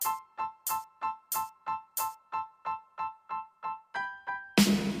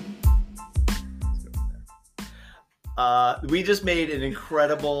We just made an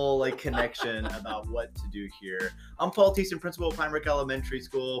incredible connection about what to do here. I'm Paul Thiessen, principal of Pinebrook Elementary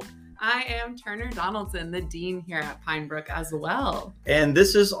School. I am Turner Donaldson, the dean here at Pinebrook as well. And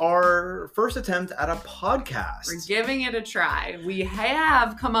this is our first attempt at a podcast. We're giving it a try. We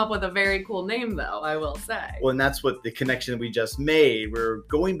have come up with a very cool name, though, I will say. Well, and that's what the connection we just made. We're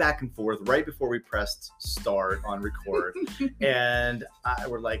going back and forth right before we pressed start on record. And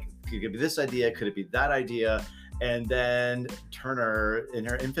we're like, could it be this idea? Could it be that idea? And then Turner, in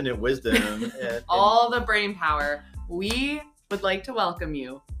her infinite wisdom, all the brain power, we would like to welcome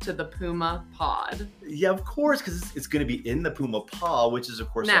you to the Puma Pawd. Yeah, of course, because it's going to be in the Puma Pawd, which is, of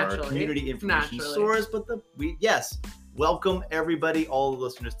course, our community information source. But welcome everybody, all the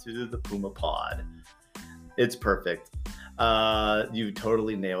listeners, to the Puma Pawd. It's perfect. You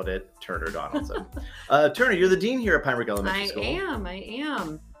totally nailed it, Turner Donaldson. Turner, you're the dean here at Pinebrook Elementary School. I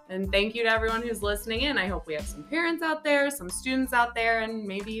am. And thank you to everyone who's listening in. I hope we have some parents out there, some students out there, and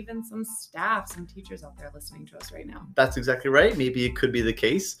maybe even some staff, some teachers out there listening to us right now. That's exactly right. Maybe it could be the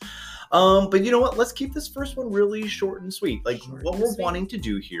case. But you know what? Let's keep this first one really short and sweet. Wanting to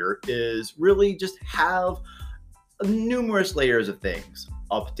do here is really just have numerous layers of things.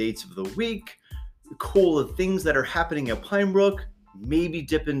 Updates of the week, cool things that are happening at Pinebrook, maybe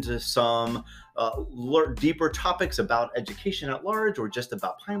dip into some deeper topics about education at large, or just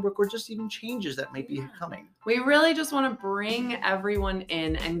about Pinebrook, or just even changes that may be coming. We really just want to bring everyone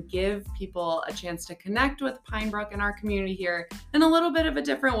in and give people a chance to connect with Pinebrook and our community here in a little bit of a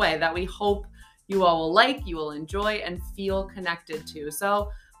different way that we hope you all will like, you will enjoy, and feel connected to. So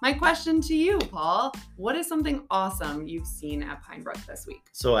my question to you, Paul, what is something awesome you've seen at Pinebrook this week?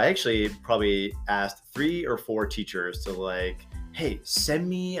 So I actually probably asked 3 or 4 teachers to hey, send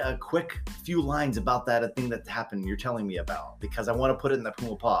me a quick few lines about that thing that happened you're telling me about, because I want to put it in the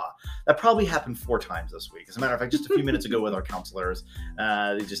Puma Pawd. That probably happened 4 times this week. As a matter of fact, just a few minutes ago with our counselors,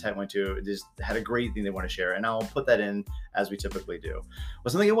 they just had a great thing they want to share, and I'll put that in as we typically do.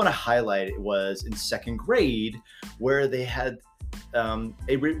 Well, something I want to highlight was in 2nd grade, where they had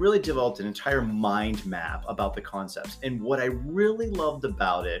really developed an entire mind map about the concepts. And what I really loved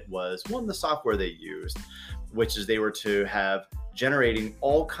about it was, one, the software they used, which is they were to have generating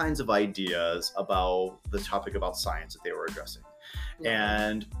all kinds of ideas about the topic about science that they were addressing.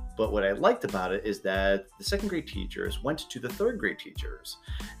 But what I liked about it is that the 2nd grade teachers went to the 3rd grade teachers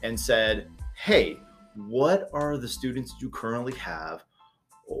and said, hey, what are the students you currently have?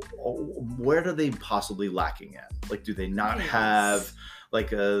 Where are they possibly lacking in? Do they not have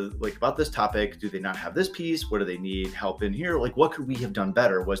about this topic? Do they not have this piece? What do they need help in here? What could we have done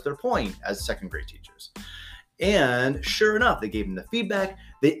better? Was their point as 2nd grade teachers. And sure enough, they gave them the feedback.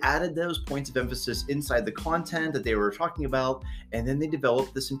 They added those points of emphasis inside the content that they were talking about. And then they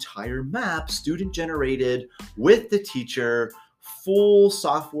developed this entire map, student generated, with the teacher, full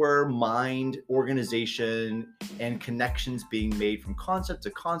software mind organization and connections being made from concept to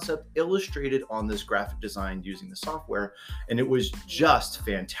concept, illustrated on this graphic design using the software. And it was just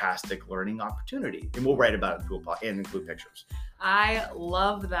fantastic learning opportunity. And we'll write about it in Puma Pawd and include pictures. I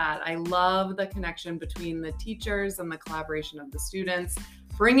love that. I love the connection between the teachers and the collaboration of the students,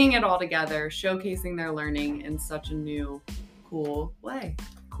 bringing it all together, showcasing their learning in such a new, cool way.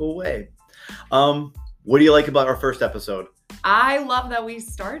 What do you like about our first episode? I love that we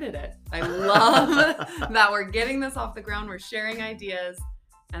started it. I love that we're getting this off the ground. We're sharing ideas,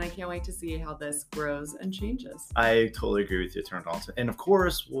 and I can't wait to see how this grows and changes. I totally agree with you, Turner Donaldson. And of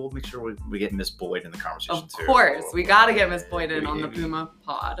course, we'll make sure we get Miss Boyd in the conversation too. Of course, we got to get Miss Boyd in on the Puma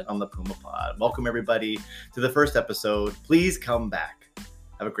Pawd. On the Puma Pawd. Welcome everybody to the first episode. Please come back.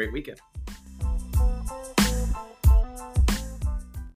 Have a great weekend.